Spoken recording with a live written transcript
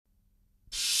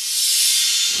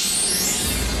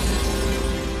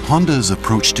Honda's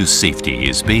approach to safety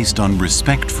is based on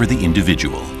respect for the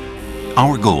individual.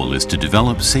 Our goal is to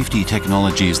develop safety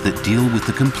technologies that deal with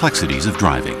the complexities of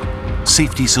driving.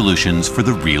 Safety solutions for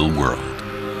the real world.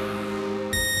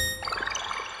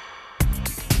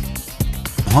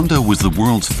 Honda was the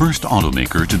world's first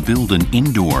automaker to build an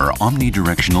indoor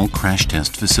omnidirectional crash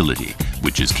test facility,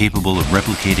 which is capable of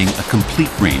replicating a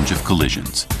complete range of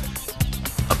collisions.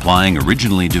 Applying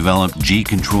originally developed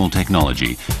G-control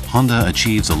technology, Honda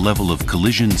achieves a level of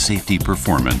collision safety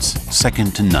performance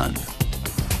second to none.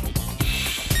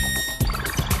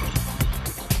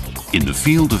 In the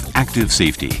field of active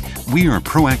safety, we are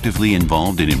proactively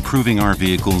involved in improving our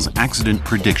vehicles' accident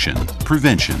prediction,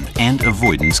 prevention, and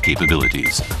avoidance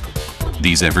capabilities.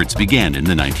 These efforts began in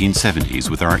the 1970s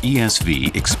with our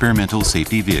ESV Experimental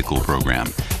Safety Vehicle program,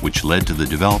 which led to the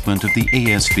development of the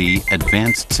ASV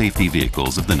Advanced Safety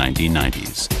Vehicles of the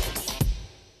 1990s.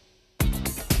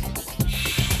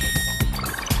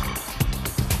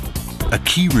 A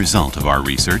key result of our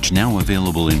research, now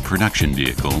available in production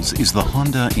vehicles, is the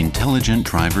Honda Intelligent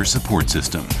Driver Support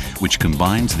System, which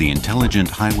combines the Intelligent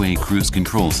Highway Cruise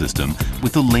Control System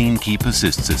with the Lane Keep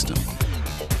Assist System.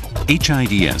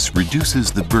 HIDS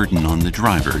reduces the burden on the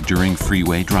driver during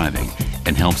freeway driving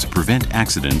and helps prevent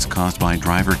accidents caused by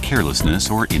driver carelessness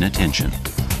or inattention.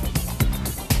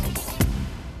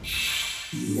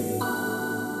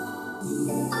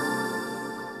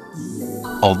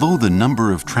 Although the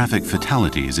number of traffic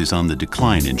fatalities is on the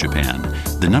decline in Japan,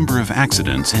 the number of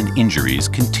accidents and injuries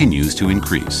continues to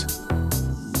increase.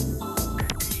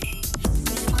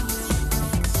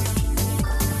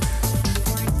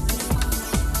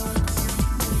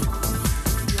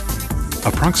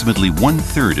 Approximately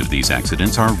 1/3 of these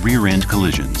accidents are rear-end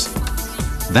collisions.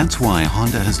 That's why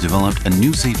Honda has developed a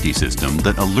new safety system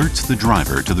that alerts the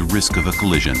driver to the risk of a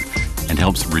collision and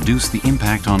helps reduce the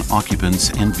impact on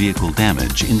occupants and vehicle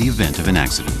damage in the event of an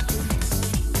accident.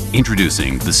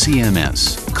 Introducing the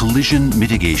CMS, Collision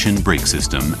Mitigation Brake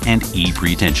System and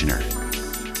E-Pretensioner.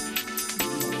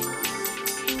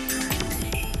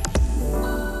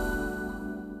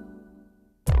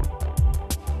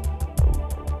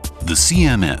 The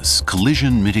CMS,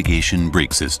 Collision Mitigation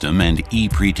Brake System and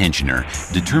E-Pretensioner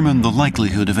determine the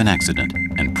likelihood of an accident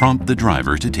and prompt the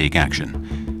driver to take action.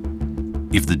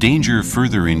 If the danger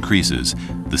further increases,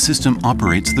 the system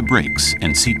operates the brakes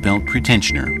and seatbelt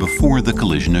pretensioner before the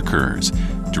collision occurs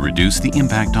to reduce the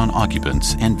impact on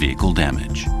occupants and vehicle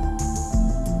damage.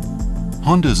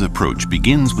 Honda's approach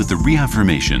begins with the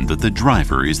reaffirmation that the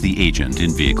driver is the agent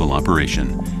in vehicle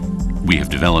operation. We have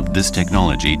developed this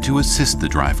technology to assist the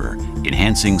driver,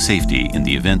 enhancing safety in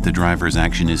the event the driver's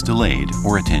action is delayed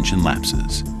or attention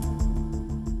lapses.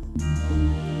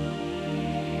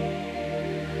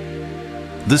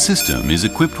 The system is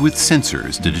equipped with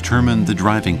sensors to determine the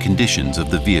driving conditions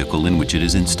of the vehicle in which it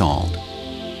is installed.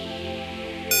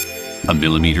 A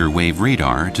millimeter wave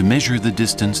radar to measure the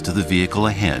distance to the vehicle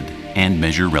ahead and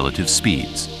measure relative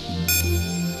speeds.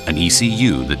 An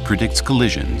ECU that predicts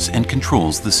collisions and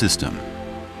controls the system.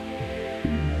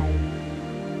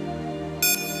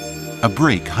 A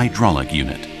brake hydraulic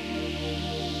unit.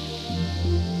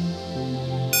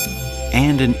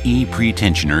 And an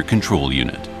E-Pretensioner control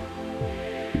unit.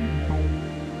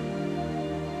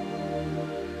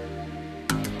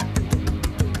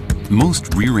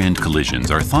 Most rear-end collisions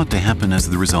are thought to happen as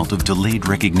the result of delayed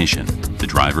recognition, the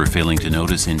driver failing to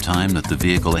notice in time that the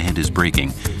vehicle ahead is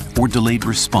braking, or delayed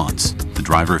response, the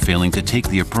driver failing to take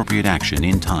the appropriate action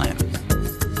in time.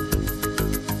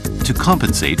 To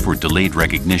compensate for delayed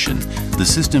recognition, the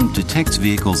system detects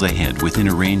vehicles ahead within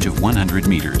a range of 100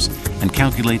 meters and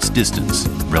calculates distance,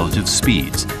 relative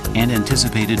speeds, and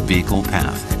anticipated vehicle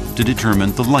path to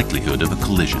determine the likelihood of a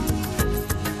collision.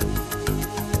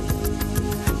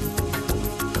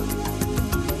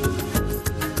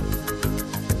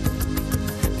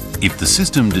 If the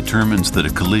system determines that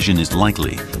a collision is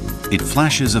likely, it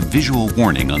flashes a visual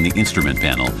warning on the instrument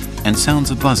panel and sounds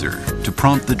a buzzer to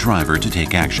prompt the driver to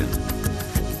take action.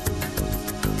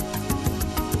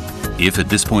 If at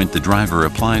this point the driver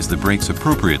applies the brakes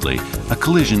appropriately, a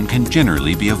collision can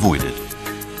generally be avoided.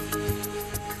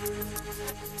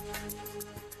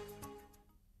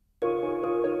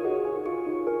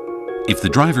 If the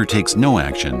driver takes no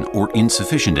action or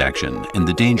insufficient action and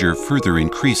the danger further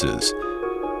increases,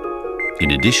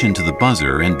 in addition to the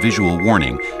buzzer and visual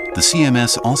warning, the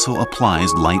CMS also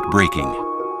applies light braking.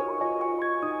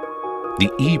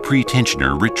 The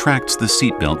E-Pretensioner retracts the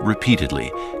seatbelt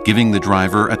repeatedly, giving the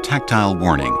driver a tactile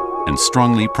warning and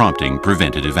strongly prompting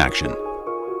preventative action.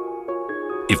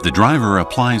 If the driver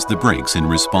applies the brakes in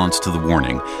response to the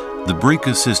warning, The brake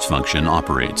assist function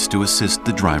operates to assist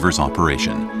the driver's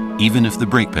operation, even if the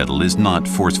brake pedal is not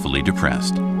forcefully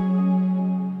depressed.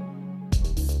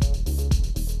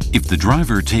 If the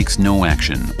driver takes no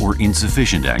action or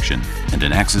insufficient action and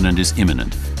an accident is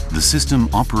imminent, the system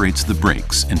operates the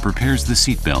brakes and prepares the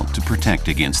seatbelt to protect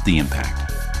against the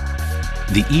impact.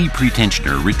 The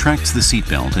E-pretensioner retracts the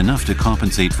seatbelt enough to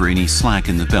compensate for any slack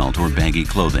in the belt or baggy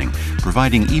clothing,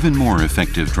 providing even more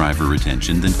effective driver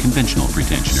retention than conventional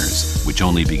pretensioners, which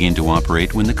only begin to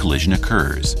operate when the collision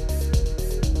occurs.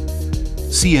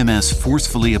 CMS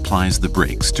forcefully applies the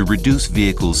brakes to reduce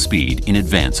vehicle speed in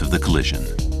advance of the collision.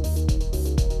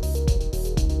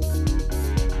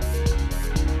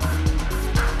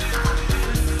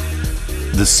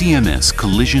 The CMS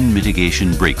Collision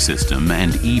Mitigation Brake System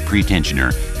and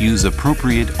E-pretensioner use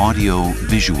appropriate audio,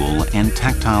 visual, and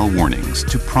tactile warnings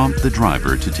to prompt the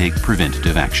driver to take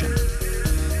preventative action.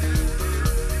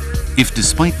 If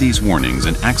despite these warnings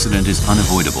an accident is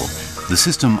unavoidable, the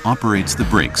system operates the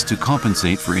brakes to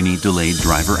compensate for any delayed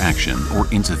driver action or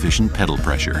insufficient pedal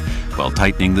pressure while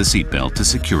tightening the seatbelt to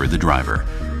secure the driver.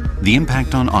 The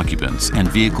impact on occupants and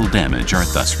vehicle damage are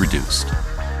thus reduced.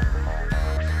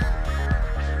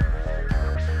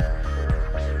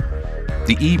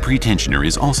 The E-pretensioner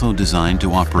is also designed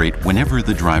to operate whenever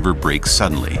the driver brakes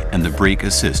suddenly and the brake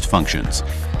assist functions,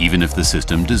 even if the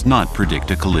system does not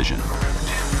predict a collision.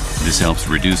 This helps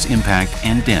reduce impact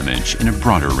and damage in a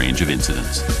broader range of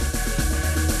incidents.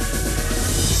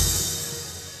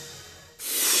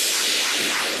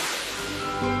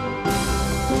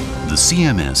 The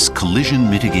CMS Collision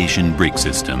Mitigation Brake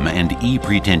System and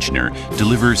E-pretensioner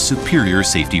delivers superior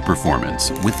safety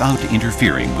performance without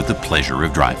interfering with the pleasure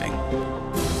of driving.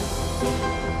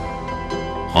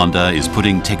 Honda is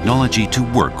putting technology to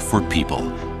work for people,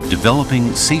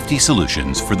 developing safety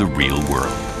solutions for the real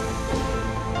world.